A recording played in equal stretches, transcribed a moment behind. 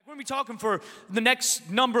We're going to be talking for the next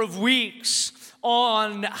number of weeks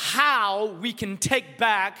on how we can take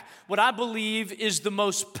back what I believe is the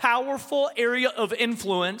most powerful area of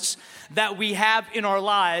influence that we have in our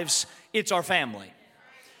lives. It's our family.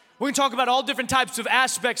 We're going to talk about all different types of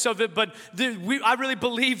aspects of it, but I really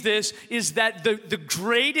believe this is that the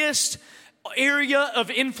greatest area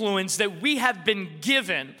of influence that we have been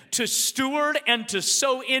given to steward and to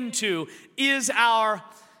sow into is our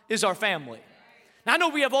family. Now, I know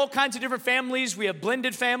we have all kinds of different families. We have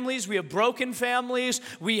blended families. We have broken families.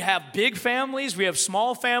 We have big families. We have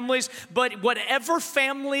small families. But whatever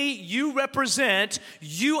family you represent,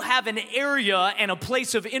 you have an area and a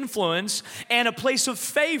place of influence and a place of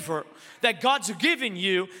favor that God's given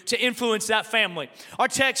you to influence that family. Our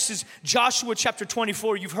text is Joshua chapter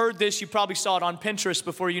 24. You've heard this. You probably saw it on Pinterest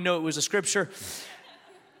before you know it was a scripture.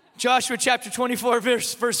 Joshua chapter 24,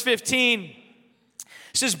 verse 15.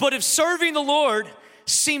 It says, "But if serving the Lord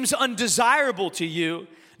seems undesirable to you,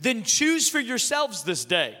 then choose for yourselves this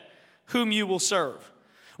day whom you will serve.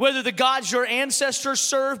 Whether the gods your ancestors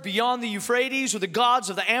served beyond the Euphrates or the gods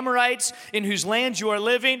of the Amorites in whose land you are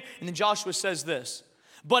living." And then Joshua says this,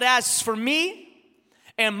 "But as for me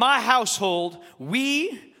and my household,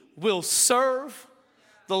 we will serve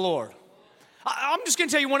the Lord." I'm just going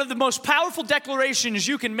to tell you, one of the most powerful declarations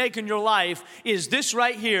you can make in your life is this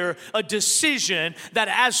right here, a decision that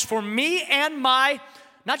as for me and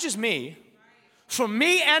not just me, for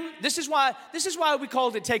me and, this is why we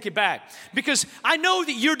called it Take It Back. Because I know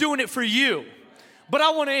that you're doing it for you. But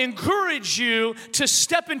I want to encourage you to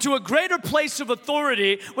step into a greater place of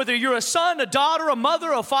authority, whether you're a son, a daughter, a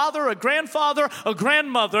mother, a father, a grandfather, a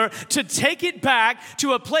grandmother, to take it back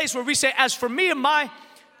to a place where we say, as for me and my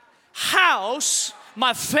house,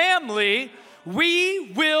 my family,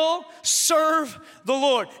 we will serve the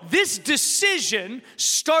Lord. This decision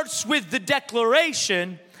starts with the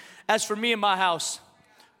declaration, as for me and my house,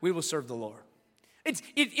 we will serve the Lord.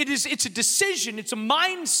 It's a decision, it's a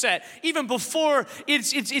mindset, even before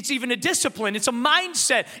it's even a discipline. It's a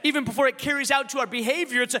mindset, even before it carries out to our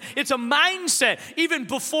behavior. It's a mindset, even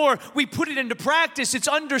before we put it into practice. It's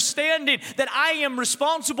understanding that I am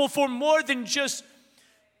responsible for more than just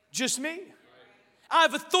me. I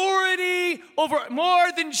have authority over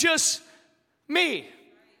more than just me.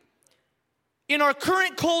 In our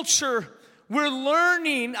current culture,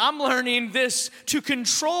 I'm learning this, to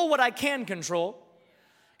control what I can control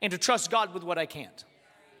and to trust God with what I can't.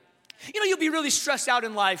 You know, you'll be really stressed out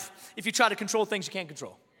in life if you try to control things you can't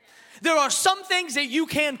control. There are some things that you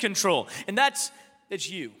can control, and that's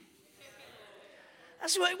you.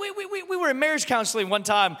 That's why we were in marriage counseling one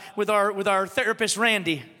time with our therapist,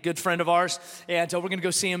 Randy, good friend of ours, and we're going to go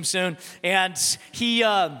see him soon. And he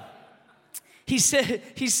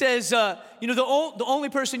says, you know, the only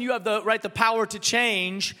person you have the power to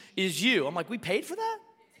change is you. I'm like, we paid for that?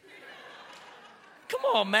 Come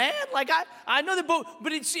on, man. Like, I know that,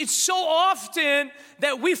 but it's so often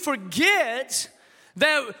that we forget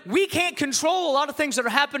that we can't control a lot of things that are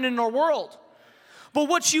happening in our world. But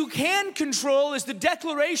what you can control is the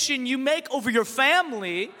declaration you make over your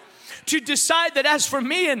family to decide that as for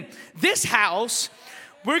me and this house,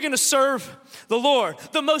 we're going to serve the Lord.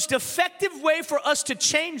 The most effective way for us to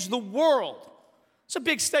change the world, it's a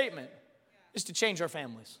big statement, is to change our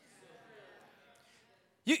families.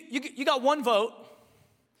 You got one vote,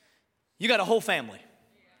 you got a whole family.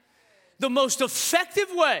 The most effective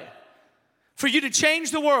way for you to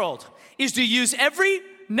change the world is to use every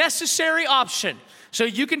necessary option so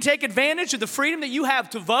you can take advantage of the freedom that you have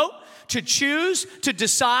to vote, to choose, to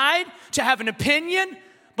decide, to have an opinion.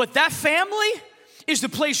 But that family is the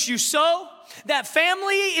place you sow. That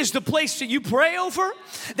family is the place that you pray over,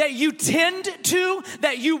 that you tend to,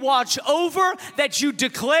 that you watch over, that you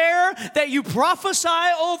declare, that you prophesy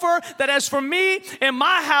over, that as for me and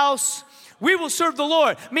my house, we will serve the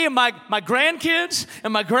Lord. Me and my grandkids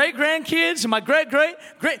and my great-grandkids and my great,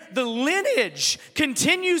 the lineage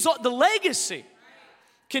continues on, the legacy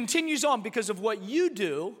continues on because of what you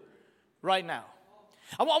do right now.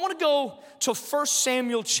 I want to go to 1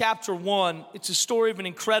 Samuel chapter 1. It's a story of an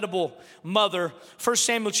incredible mother. 1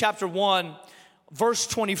 Samuel chapter 1, verse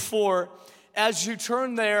 24. As you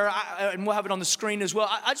turn there, and we'll have it on the screen as well,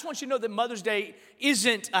 I just want you to know that Mother's Day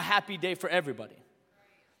isn't a happy day for everybody.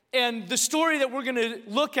 And the story that we're going to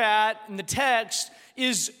look at in the text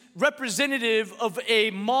is representative of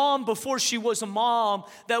a mom before she was a mom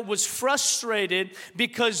that was frustrated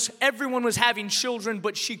because everyone was having children,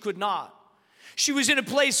 but she could not. She was in a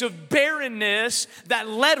place of barrenness that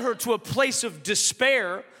led her to a place of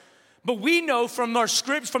despair. But we know from the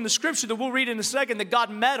scripture that we'll read in a second that God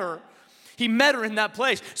met her. He met her in that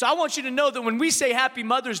place. So I want you to know that when we say Happy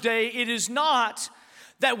Mother's Day, it is not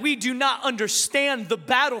that we do not understand the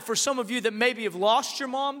battle for some of you that maybe have lost your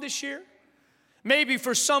mom this year. Maybe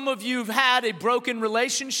for some of you who've had a broken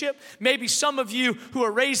relationship. Maybe some of you who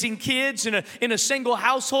are raising kids in a single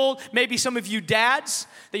household. Maybe some of you dads,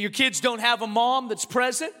 that your kids don't have a mom that's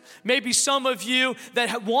present. Maybe some of you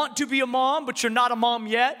that want to be a mom, but you're not a mom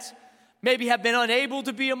yet. Maybe have been unable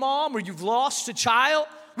to be a mom, or you've lost a child.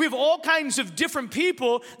 We have all kinds of different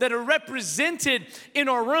people that are represented in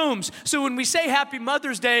our rooms. So when we say Happy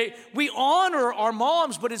Mother's Day, we honor our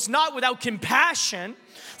moms, but it's not without compassion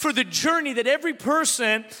for the journey that every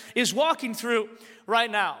person is walking through right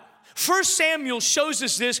now. 1 Samuel shows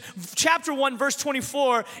us this. Chapter 1, verse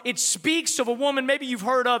 24, it speaks of a woman maybe you've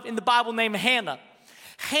heard of in the Bible named Hannah.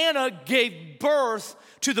 Hannah gave birth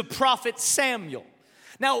to the prophet Samuel.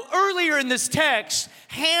 Now, earlier in this text,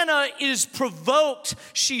 Hannah is provoked.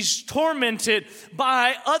 She's tormented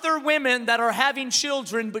by other women that are having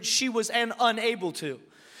children, but she was unable to.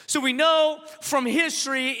 So we know from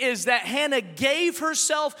history is that Hannah gave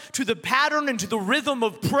herself to the pattern and to the rhythm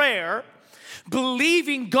of prayer,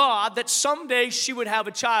 believing God that someday she would have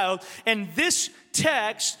a child. And this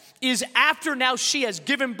text is after now she has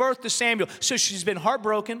given birth to Samuel. So she's been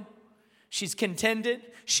heartbroken. She's contended.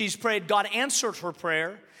 She's prayed. God answered her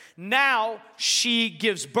prayer. Now she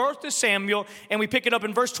gives birth to Samuel, and we pick it up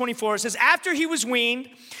in verse 24. It says, after he was weaned,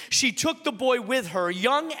 she took the boy with her,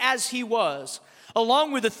 young as he was,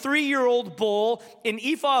 along with a 3-year-old bull, an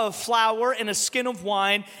ephah of flour, and a skin of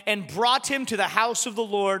wine, and brought him to the house of the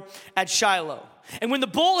Lord at Shiloh. And when the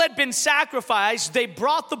bull had been sacrificed, they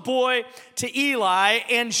brought the boy to Eli,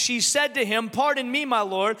 and she said to him, pardon me, my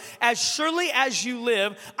Lord, as surely as you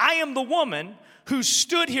live, I am the woman who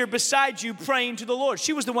stood here beside you praying to the Lord.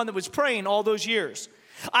 She was the one that was praying all those years.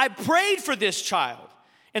 I prayed for this child,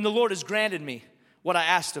 and the Lord has granted me what I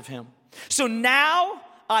asked of him. So now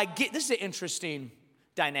this is an interesting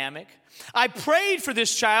dynamic. I prayed for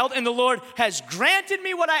this child, and the Lord has granted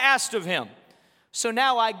me what I asked of him. So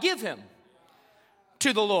now I give him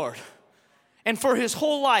to the Lord. And for his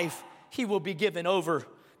whole life, he will be given over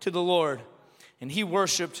to the Lord. And he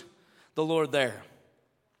worshiped the Lord there.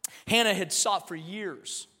 Hannah had sought for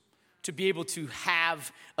years to be able to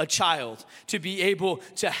have a child, to be able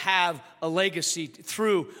to have a legacy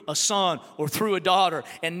through a son or through a daughter.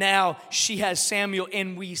 And now she has Samuel,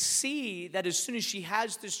 and we see that as soon as she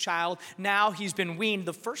has this child, now he's been weaned.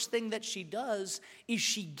 The first thing that she does is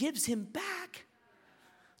she gives him back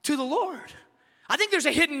to the Lord. I think there's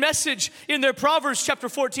a hidden message in there. Proverbs chapter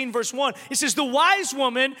 14, verse 1. It says, the wise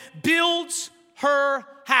woman builds her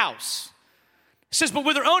house. It says, but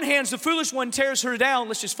with her own hands, the foolish one tears her down.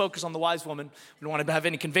 Let's just focus on the wise woman. We don't want to have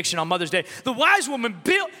any conviction on Mother's Day. The wise woman,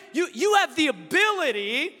 you have the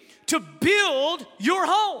ability to build your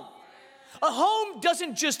home. A home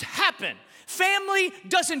doesn't just happen. Family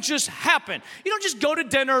doesn't just happen. You don't just go to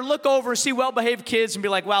dinner, look over, see well-behaved kids, and be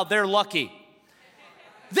like, wow, they're lucky.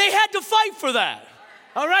 They had to fight for that.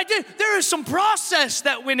 All right, there is some process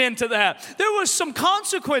that went into that. There was some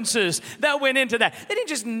consequences that went into that. They didn't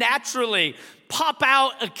just naturally pop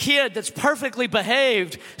out a kid that's perfectly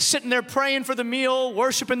behaved, sitting there praying for the meal,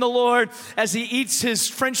 worshiping the Lord as he eats his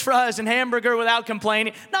French fries and hamburger without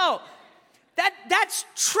complaining. No, that's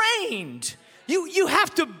trained. You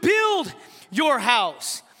have to build your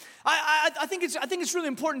house. I think it's really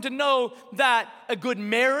important to know that a good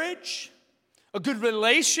marriage, a good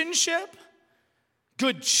relationship,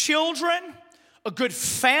 good children, a good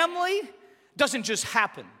family doesn't just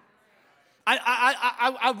happen.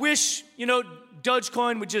 I wish,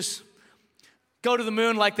 Dogecoin would just go to the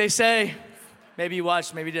moon like they say. Maybe you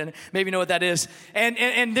watched, maybe you didn't, maybe you know what that is.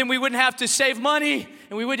 And then we wouldn't have to save money,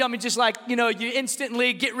 and we would, just like, you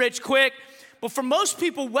instantly get rich quick. But for most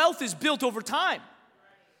people, wealth is built over time.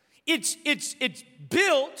 It's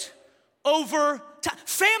built over time.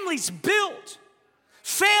 Family's built.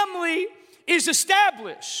 Family is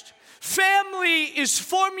established. Family is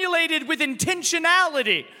formulated with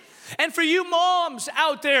intentionality. And for you moms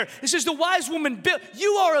out there, this is the wise woman built.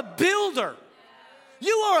 You are a builder.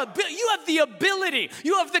 You have the ability.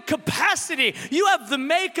 You have the capacity. You have the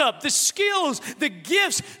makeup, the skills, the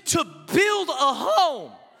gifts to build a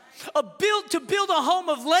home. To build a home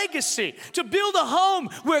of legacy, to build a home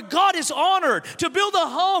where God is honored, to build a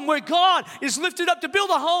home where God is lifted up, to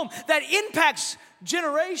build a home that impacts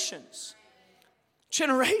generations.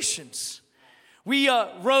 We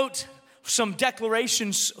wrote some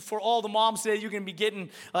declarations for all the moms today you're going to be getting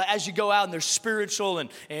as you go out, and they're spiritual.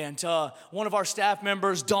 And one of our staff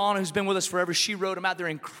members, Dawn, who's been with us forever, she wrote them out. They're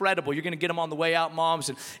incredible. You're going to get them on the way out,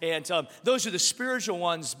 moms. And those are the spiritual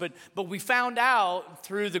ones. But we found out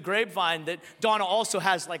through the grapevine that Donna also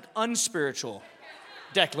has like unspiritual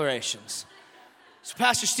declarations. So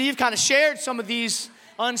Pastor Steve kind of shared some of these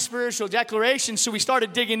unspiritual declarations. So we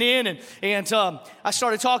started digging in, and I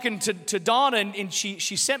started talking to Donna, and she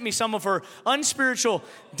sent me some of her unspiritual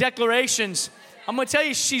declarations. I'm going to tell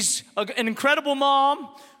you, she's an incredible mom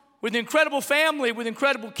with an incredible family, with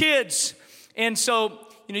incredible kids. And so,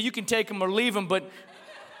 you can take them or leave them, but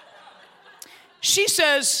she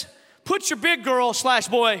says, put your big girl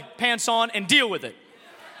 / boy pants on and deal with it.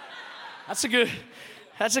 That's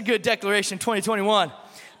a good declaration, 2021.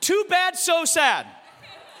 Too bad, so sad.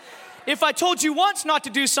 If I told you once not to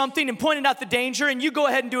do something and pointed out the danger and you go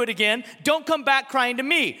ahead and do it again, don't come back crying to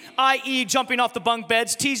me, i.e. jumping off the bunk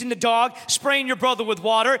beds, teasing the dog, spraying your brother with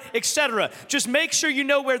water, etc. Just make sure you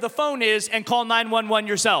know where the phone is and call 911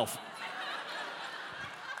 yourself.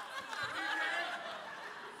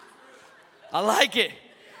 I like it.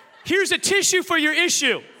 Here's a tissue for your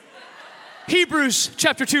issue. Hebrews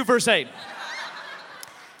chapter 2, verse 8.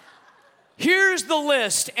 Here's the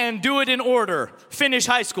list, and do it in order. Finish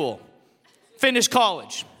high school. Finish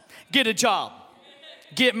college, get a job,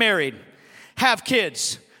 get married, have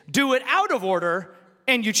kids. Do it out of order,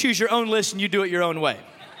 and you choose your own list and you do it your own way.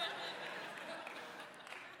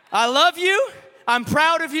 I love you. I'm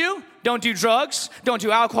proud of you. Don't do drugs. Don't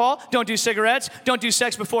do alcohol. Don't do cigarettes. Don't do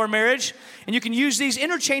sex before marriage. And you can use these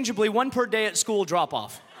interchangeably, one per day at school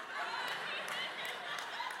drop-off.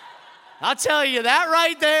 I'll tell you, that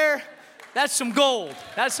right there, that's some gold.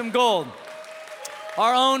 That's some gold.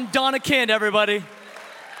 Our own Donna Kent, everybody.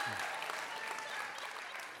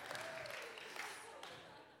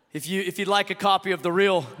 If you'd like a copy of the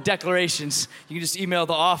real declarations, you can just email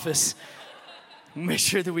the office. Make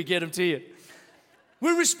sure that we get them to you.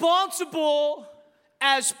 We're responsible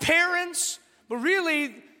as parents, but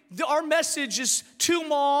really our message is to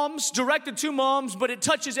moms, directed to moms, but it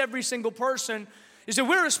touches every single person, is that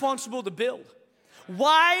we're responsible to build.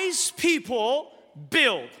 Wise people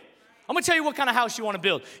build. I'm going to tell you what kind of house you want to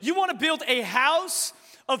build. You want to build a house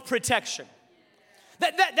of protection.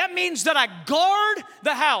 That means that I guard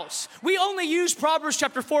the house. We only use Proverbs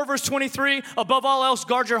chapter 4, verse 23. Above all else,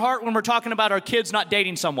 guard your heart when we're talking about our kids not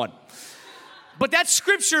dating someone. But that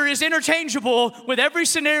scripture is interchangeable with every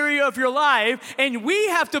scenario of your life, and we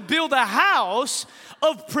have to build a house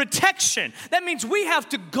of protection. That means we have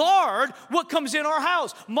to guard what comes in our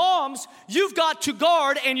house. Moms, you've got to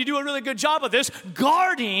guard, and you do a really good job of this,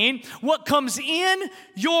 guarding what comes in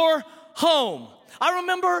your home.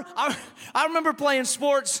 I remember playing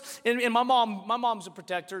sports, and my mom's a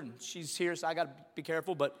protector, and she's here, so I got to be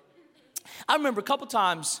careful, but I remember a couple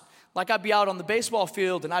times, like I'd be out on the baseball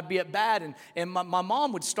field, and I'd be at bat, and my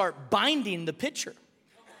mom would start binding the pitcher.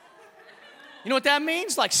 You know what that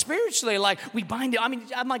means? Like spiritually, like we bind it. I mean,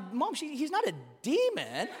 I'm like, Mom, he's not a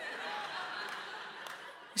demon.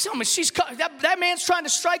 That man's trying to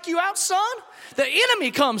strike you out, son. The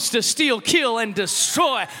enemy comes to steal, kill, and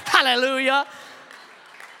destroy. Hallelujah.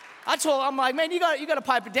 I'm like, man, you got to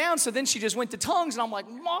pipe it down. So then she just went to tongues, and I'm like,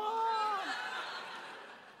 Mom,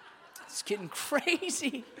 it's getting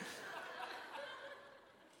crazy.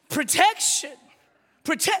 Protection.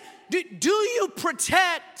 Do you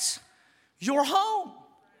protect your home?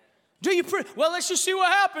 Well, let's just see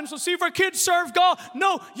what happens. Let's see if our kids serve God.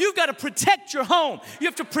 No, you've got to protect your home. You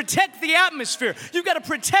have to protect the atmosphere. You've got to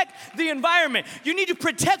protect the environment. You need to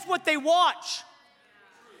protect what they watch.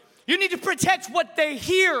 You need to protect what they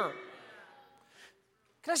hear.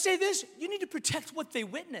 Can I say this? You need to protect what they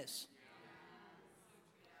witness.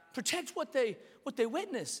 Protect what they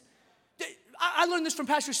witness. I learned this from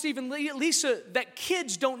Pastor Steve and Lisa, that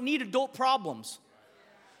kids don't need adult problems.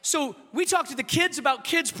 So we talk to the kids about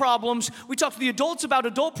kids' problems, we talk to the adults about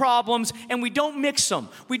adult problems, and we don't mix them.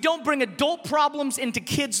 We don't bring adult problems into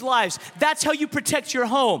kids' lives. That's how you protect your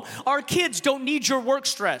home. Our kids don't need your work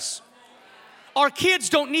stress. Our kids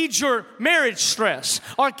don't need your marriage stress.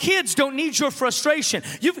 Our kids don't need your frustration.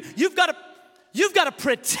 You've got to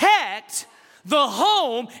protect the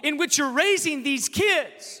home in which you're raising these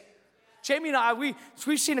kids. Jamie and I, we've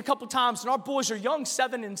seen a couple times, and our boys are young,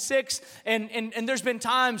 7 and 6, and there's been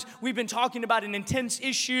times we've been talking about an intense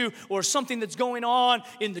issue or something that's going on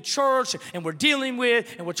in the church, and we're dealing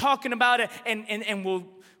with, and we're talking about it, and we'll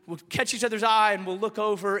catch each other's eye, and we'll look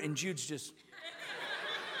over, and Jude's just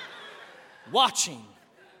watching.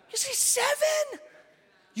 Is he 7?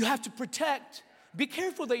 You have to protect. Be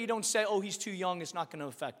careful that you don't say, oh, he's too young, it's not going to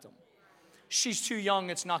affect him. she's too young,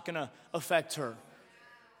 it's not gonna affect her.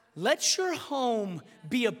 Let your home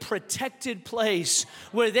be a protected place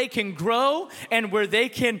where they can grow and where they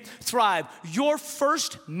can thrive. Your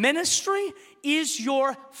first ministry is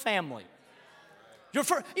your family. Your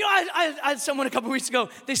first, I had someone a couple weeks ago,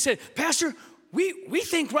 they said, Pastor, we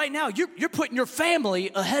think right now you're putting your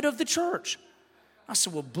family ahead of the church. I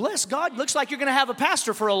said, well, bless God, looks like you're gonna have a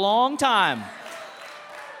pastor for a long time.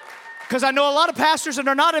 Because I know a lot of pastors that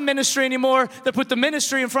are not in ministry anymore that put the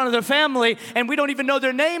ministry in front of their family, and we don't even know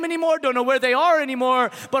their name anymore, don't know where they are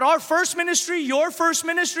anymore. But our first ministry, your first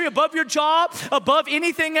ministry, above your job, above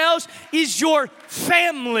anything else, is your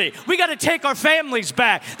family. We got to take our families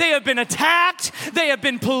back. They have been attacked, they have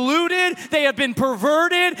been polluted, they have been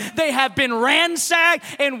perverted, they have been ransacked,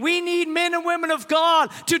 and we need men and women of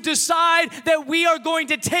God to decide that we are going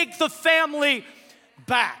to take the family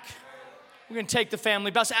back. We're going to take the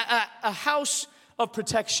family back. A house of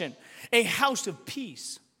protection, a house of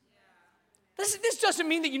peace. This doesn't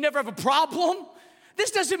mean that you never have a problem.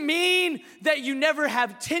 This doesn't mean that you never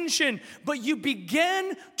have tension, but you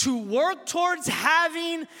begin to work towards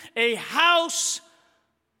having a house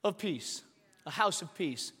of peace. A house of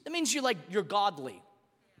peace. That means you're godly.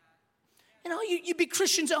 You be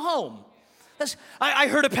Christians at home. I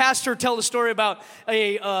heard a pastor tell the story about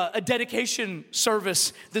a dedication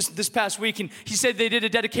service this past week, and he said they did a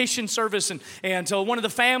dedication service, and so one of the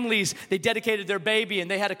families, they dedicated their baby,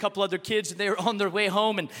 and they had a couple other kids, and they were on their way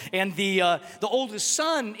home, and the oldest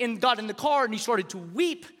son got in the car, and he started to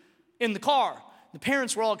weep in the car. The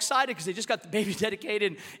parents were all excited because they just got the baby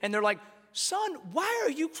dedicated, and they're like, son, why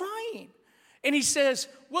are you crying? And he says,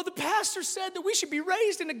 well, the pastor said that we should be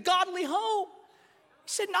raised in a godly home. He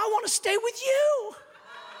said, and I want to stay with you.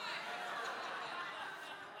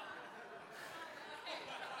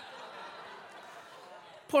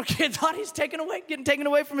 Poor kid thought he's getting taken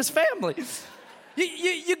away from his family.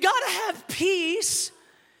 You got to have peace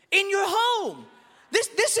in your home.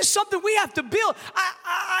 This is something we have to build.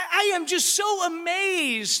 I am just so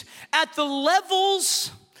amazed at the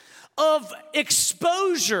levels of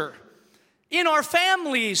exposure in our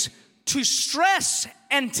families to stress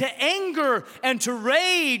and to anger and to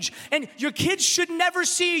rage. And your kids should never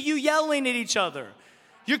see you yelling at each other.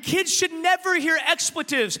 Your kids should never hear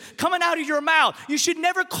expletives coming out of your mouth. You should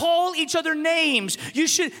never call each other names.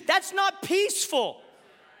 That's not peaceful.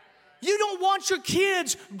 You don't want your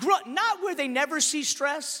kids not where they never see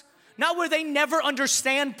stress, not where they never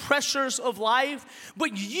understand pressures of life,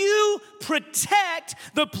 but you protect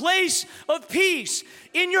the place of peace.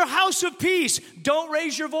 In your house of peace, don't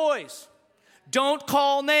raise your voice. Don't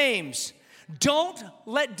call names. Don't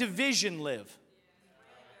let division live.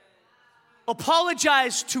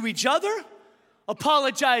 Apologize to each other.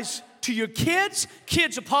 Apologize to your kids.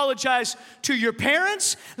 Kids, apologize to your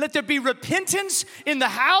parents. Let there be repentance in the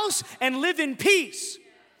house and live in peace.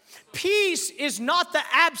 Peace is not the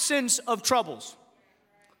absence of troubles.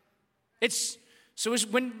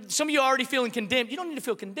 When some of you are already feeling condemned, you don't need to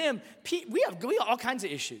feel condemned. We have all kinds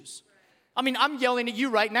of issues. I mean, I'm yelling at you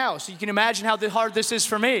right now, so you can imagine how hard this is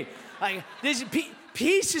for me.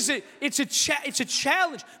 Peace is a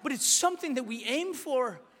challenge, but it's something that we aim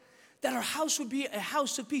for, that our house would be a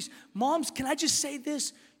house of peace. Moms, can I just say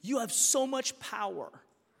this? You have so much power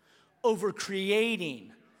over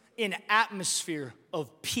creating an atmosphere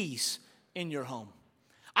of peace in your home.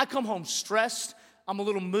 I come home stressed. I'm a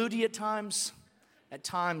little moody at times.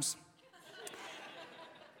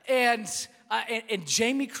 And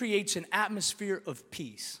Jamie creates an atmosphere of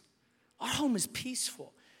peace. Our home is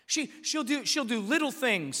peaceful. She'll do little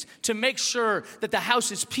things to make sure that the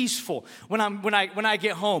house is peaceful when I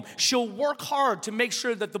get home. She'll work hard to make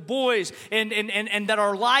sure that the boys and that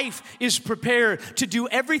our life is prepared to do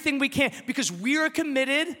everything we can, because we are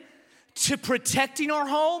committed to protecting our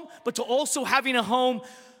home, but to also having a home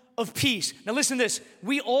of peace. Now listen to this.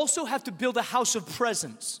 We also have to build a house of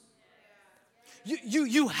presence.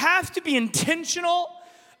 You have to be intentional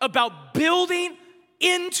about building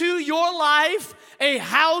into your life a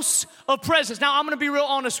house of presence. Now, I'm going to be real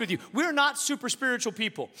honest with you. We're not super spiritual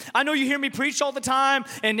people. I know you hear me preach all the time,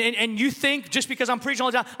 and you think just because I'm preaching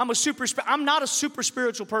all the time, I'm not a super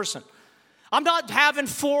spiritual person. I'm not having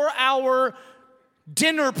 4-hour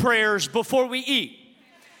dinner prayers before we eat.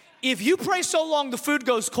 If you pray so long the food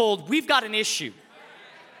goes cold, we've got an issue.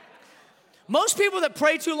 Most people that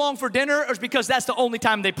pray too long for dinner is because that's the only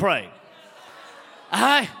time they pray.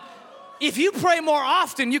 If you pray more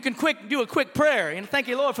often, you can do a quick prayer. And thank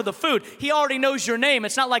you, Lord, for the food. He already knows your name.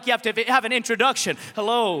 It's not like you have to have an introduction.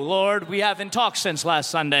 Hello, Lord, we haven't talked since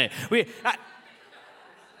last Sunday.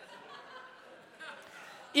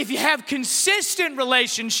 if you have consistent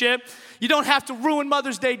relationship, you don't have to ruin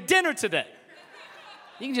Mother's Day dinner today.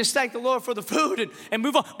 You can just thank the Lord for the food and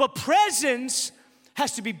move on. But presence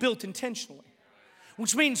has to be built intentionally,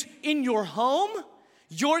 which means in your home,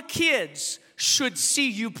 your kids should see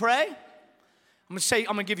you pray. I'm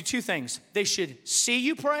gonna give you two things. They should see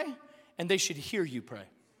you pray, and they should hear you pray.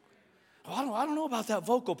 Oh, I don't know about that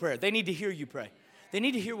vocal prayer. They need to hear you pray. They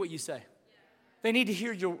need to hear what you say. They need to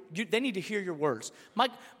hear your words.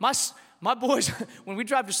 My boys, when we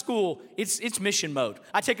drive to school, it's mission mode.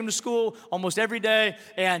 I take them to school almost every day,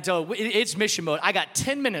 and it's mission mode. I got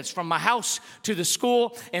 10 minutes from my house to the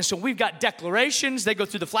school, and so we've got declarations. They go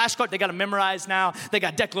through the flashcard. They got to memorize now. They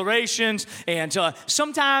got declarations, and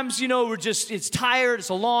sometimes, it's tired. It's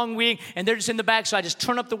a long week, and they're just in the back, so I just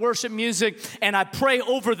turn up the worship music, and I pray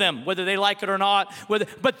over them, whether they like it or not.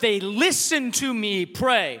 But they listen to me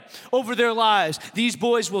pray over their lives. These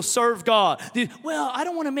boys will serve God. I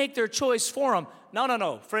don't want to make their choice for them.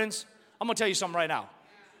 No, friends, I'm going to tell you something right now.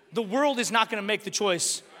 The world is not going to make the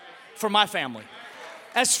choice for my family.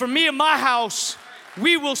 As for me and my house,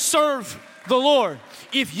 we will serve the Lord.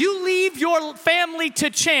 If you leave your family to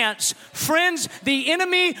chance, friends, the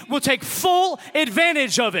enemy will take full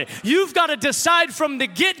advantage of it. You've got to decide from the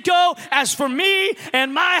get-go, as for me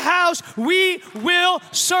and my house, we will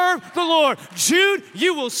serve the Lord. Jude,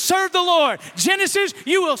 you will serve the Lord. Genesis,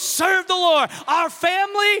 you will serve the Lord. Our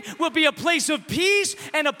family will be a place of peace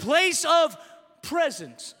and a place of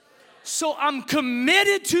presence. So I'm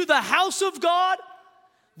committed to the house of God,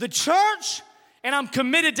 the church, and I'm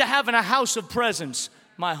committed to having a house of presence,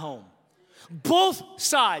 my home. Both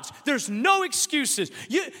sides. There's no excuses.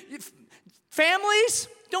 Families,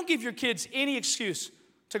 don't give your kids any excuse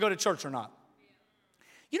to go to church or not.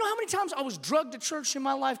 You know how many times I was drugged to church in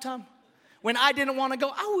my lifetime? When I didn't want to go,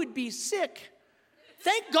 I would be sick.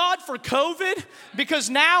 Thank God for COVID, because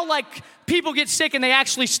now, people get sick and they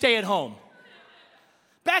actually stay at home.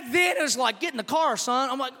 Back then, it was like, get in the car, son.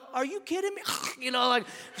 I'm like, are you kidding me?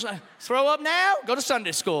 Throw up now? Go to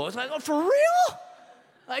Sunday school. It's like, oh, for real?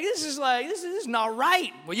 This is not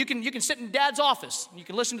right. Well, you can sit in Dad's office. You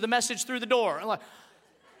can listen to the message through the door. I'm like,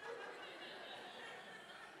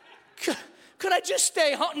 could I just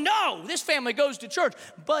stay home? No, this family goes to church.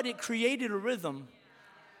 But it created a rhythm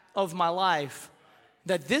of my life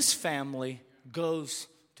that this family goes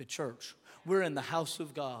to church. We're in the house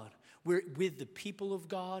of God. We're with the people of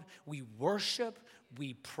God. We worship.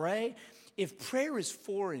 We pray. If prayer is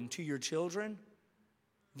foreign to your children,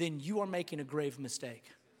 then you are making a grave mistake.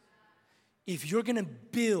 If you're going to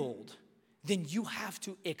build, then you have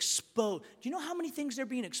to expose. Do you know how many things they're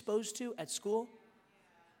being exposed to at school?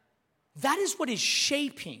 That is what is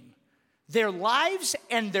shaping their lives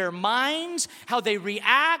and their minds, how they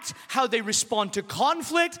react, how they respond to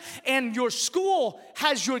conflict. And your school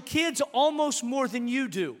has your kids almost more than you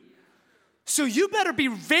do. So you better be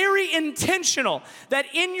very intentional that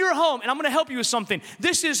in your home, and I'm going to help you with something.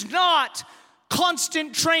 This is not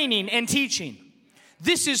constant training and teaching.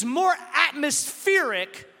 This is more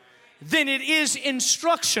atmospheric than it is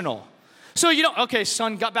instructional. So, okay,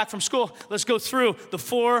 son got back from school. Let's go through the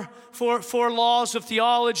four laws of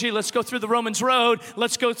theology. Let's go through the Romans Road.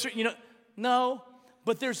 Let's go through, No,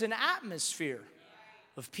 but there's an atmosphere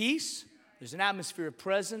of peace. There's an atmosphere of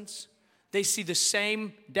presence. They see the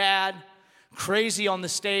same dad crazy on the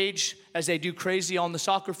stage as they do crazy on the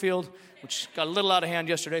soccer field, which got a little out of hand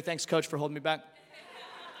yesterday. Thanks, Coach, for holding me back.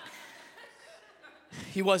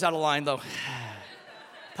 He was out of line, though.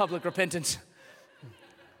 Public repentance.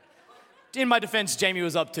 In my defense, Jamie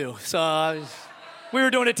was up too. So we were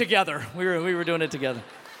doing it together. We were doing it together.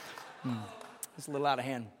 It's a little out of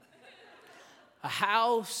hand. A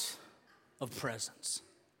house of presence.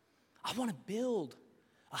 I want to build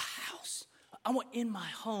a house. I want in my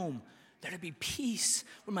home there to be peace,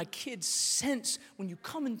 where my kids sense when you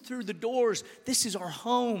come in through the doors, this is our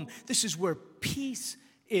home. This is where peace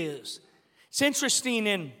is. It's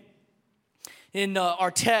interesting in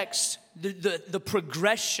our text, the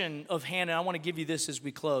progression of Hannah. I want to give you this as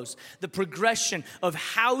we close. The progression of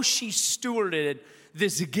how she stewarded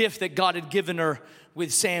this gift that God had given her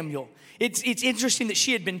with Samuel. It's interesting that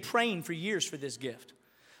she had been praying for years for this gift.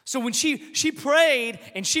 So when she prayed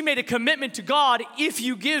and she made a commitment to God, if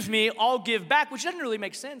you give me, I'll give back, which doesn't really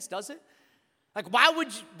make sense, does it?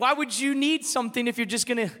 Why would you need something if you're just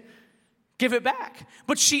going to give it back?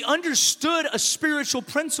 But she understood a spiritual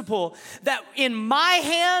principle that in my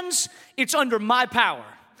hands, it's under my power.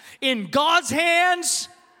 In God's hands,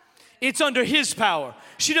 It's under his power.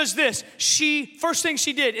 She does this. First thing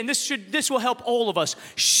she did, and this will help all of us.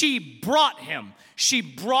 She brought him. She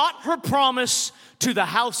brought her promise to the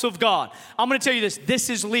house of God. I'm going to tell you this. This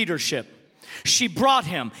is leadership. She brought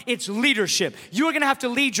him. It's leadership. You are going to have to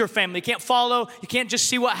lead your family. You can't follow. You can't just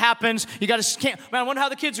see what happens. Man, I wonder how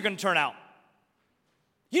the kids are going to turn out.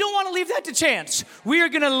 You don't want to leave that to chance. We are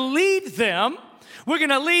going to lead them. We're going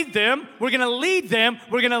to lead them. We're going to lead them.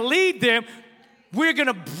 We're going to lead them. We're going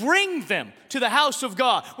to bring them to the house of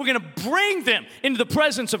God. We're going to bring them into the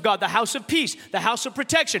presence of God, the house of peace, the house of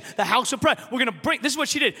protection, the house of prayer. This is what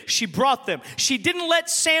she did. She brought them. She didn't let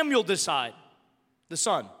Samuel decide, the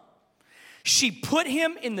son. She put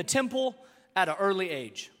him in the temple at an early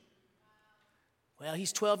age. Well,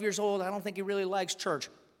 he's 12 years old. I don't think he really likes church.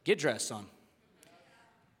 Get dressed, son.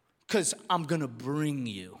 Because I'm going to bring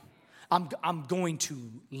you. I'm going to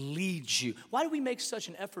lead you. Why do we make such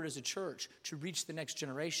an effort as a church to reach the next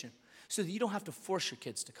generation? So that you don't have to force your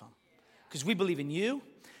kids to come. Because we believe in you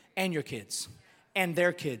and your kids and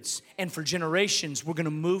their kids. And for generations, we're going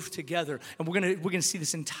to move together. And we're going to see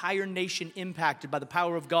this entire nation impacted by the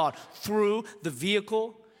power of God through the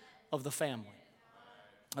vehicle of the family.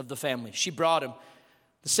 She brought him.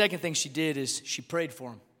 The second thing she did is she prayed for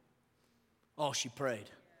him. Oh, she prayed.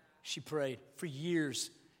 She prayed for years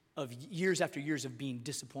after years of being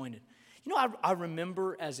disappointed. You know, I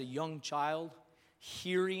remember as a young child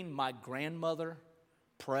hearing my grandmother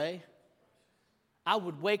pray. I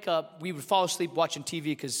would wake up, we would fall asleep watching TV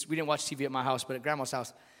because we didn't watch TV at my house, but at Grandma's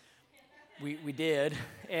house, we did.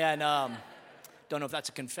 And don't know if that's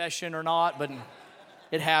a confession or not, but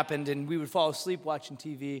it happened. And we would fall asleep watching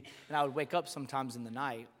TV, and I would wake up sometimes in the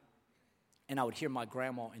night, and I would hear my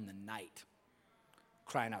grandma in the night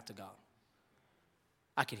crying out to God.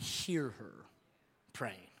 I could hear her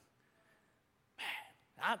praying.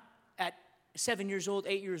 Man, at 7 years old,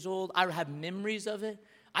 8 years old, I have memories of it.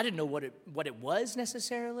 I didn't know what it was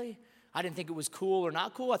necessarily. I didn't think it was cool or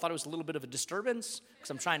not cool. I thought it was a little bit of a disturbance because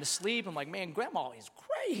I'm trying to sleep. I'm like, man, Grandma is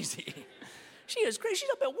crazy. She is crazy. She's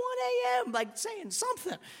up at 1 a.m. like saying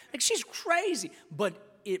something. Like she's crazy. But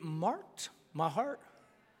it marked my heart.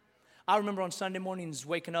 I remember on Sunday mornings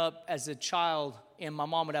waking up as a child and my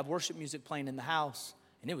mom would have worship music playing in the house.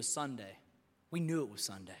 And it was Sunday. We knew it was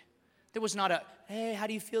Sunday. There was not hey, how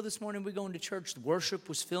do you feel this morning? We're going to church. The worship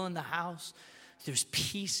was filling the house. There's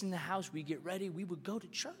peace in the house. We get ready. We would go to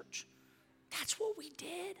church. That's what we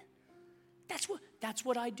did. That's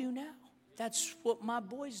what I do now. That's what my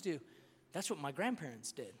boys do. That's what my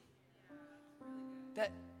grandparents did.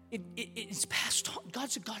 It's passed on.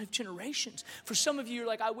 God's a God of generations. For some of you, you're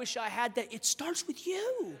like, I wish I had that. It starts with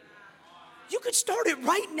you. You could start it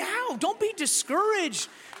right now. Don't be discouraged.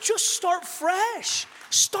 Just start fresh.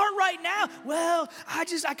 Start right now. Well, I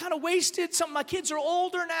kind of wasted something. My kids are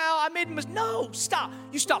older now. I made mistakes. No, stop.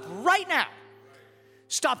 You stop right now.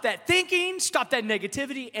 Stop that thinking. Stop that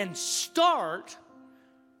negativity. And start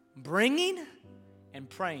bringing and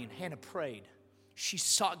praying. Hannah prayed. She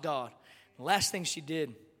sought God. The last thing she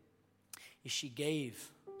did is she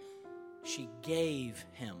gave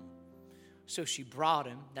him. So she brought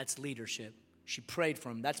him. That's leadership. She prayed for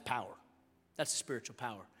him. That's power. That's spiritual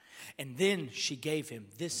power. And then she gave him.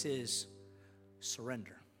 This is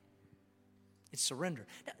surrender. It's surrender.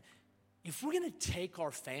 Now, if we're going to take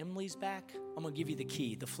our families back, I'm going to give you the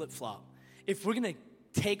key, the flip-flop. If we're going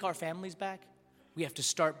to take our families back, we have to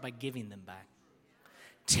start by giving them back.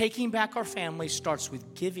 Taking back our family starts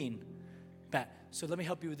with giving back. So let me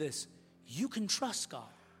help you with this. You can trust God.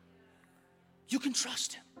 You can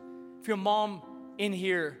trust him. If you're a mom in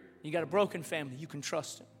here, you got a broken family, you can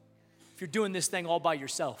trust him. If you're doing this thing all by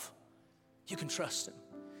yourself, you can trust him.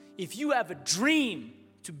 If you have a dream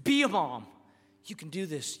to be a mom, you can do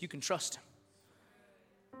this. You can trust him.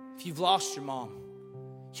 If you've lost your mom,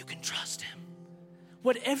 you can trust him.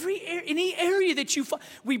 Any area that you find,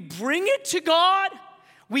 we bring it to God.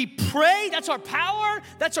 We pray. That's our power.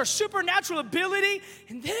 That's our supernatural ability.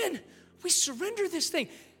 And then we surrender this thing.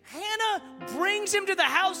 Hannah brings him to the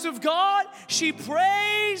house of God. She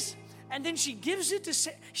prays, and then she gives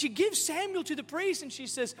Samuel to the priest, and she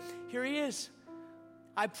says, here he is.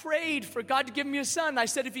 I prayed for God to give me a son. I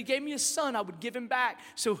said if he gave me a son, I would give him back.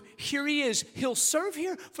 So here he is. He'll serve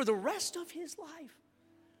here for the rest of his life.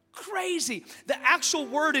 Crazy. The actual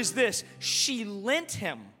word is this. She lent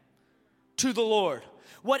him to the Lord.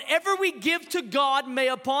 Whatever we give to God may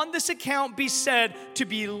upon this account be said to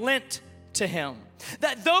be lent to him.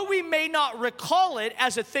 That though we may not recall it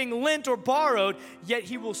as a thing lent or borrowed, yet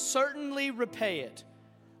he will certainly repay it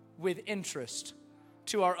with interest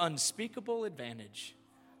to our unspeakable advantage.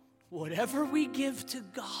 Whatever we give to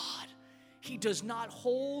God, He does not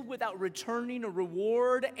hold without returning a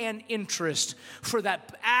reward and interest for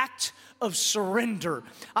that act of surrender.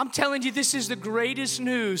 I'm telling you, this is the greatest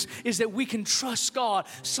news, is that we can trust God.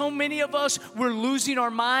 So many of us, we're losing our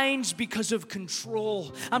minds because of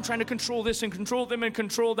control. I'm trying to control this and control them and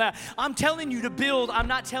control that. I'm telling you to build. I'm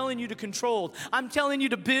not telling you to control. I'm telling you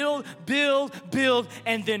to build,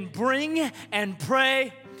 and then bring and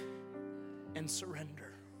pray and surrender.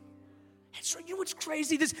 So you know what's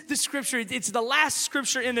crazy? This scripture, it's the last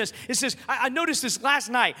scripture in this. It says, I noticed this last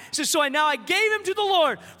night. It says, so I gave him to the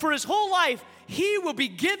Lord. For his whole life, he will be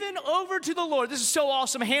given over to the Lord. This is so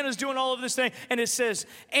awesome. Hannah's doing all of this thing. And it says,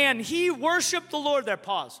 and he worshiped the Lord. There,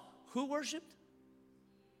 pause. Who worshiped?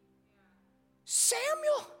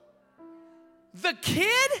 Samuel. The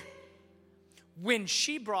kid. When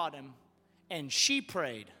she brought him and she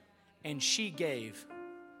prayed and she gave,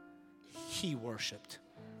 he worshiped.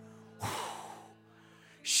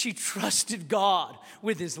 She trusted God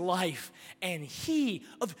with his life, and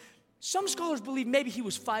some scholars believe maybe he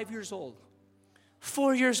was 5 years old,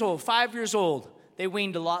 4 years old, 5 years old. They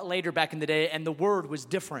weaned a lot later back in the day, and the word was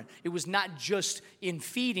different. It was not just in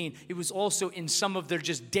feeding, it was also in some of their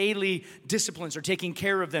just daily disciplines or taking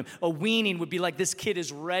care of them. A weaning would be like, this kid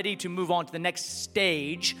is ready to move on to the next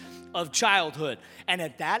stage of childhood. And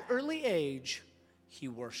at that early age, he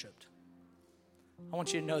worshiped. I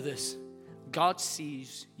want you to know this. God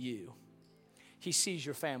sees you. He sees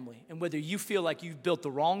your family. And whether you feel like you've built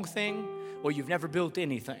the wrong thing or you've never built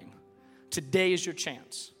anything, today is your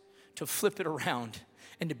chance to flip it around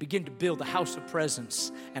and to begin to build a house of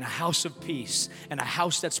presence and a house of peace and a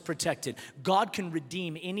house that's protected. God can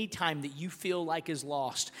redeem any time that you feel like is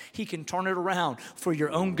lost. He can turn it around for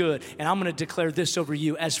your own good. And I'm going to declare this over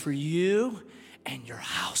you. As for you and your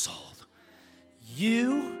household,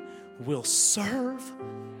 you will serve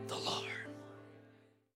the Lord.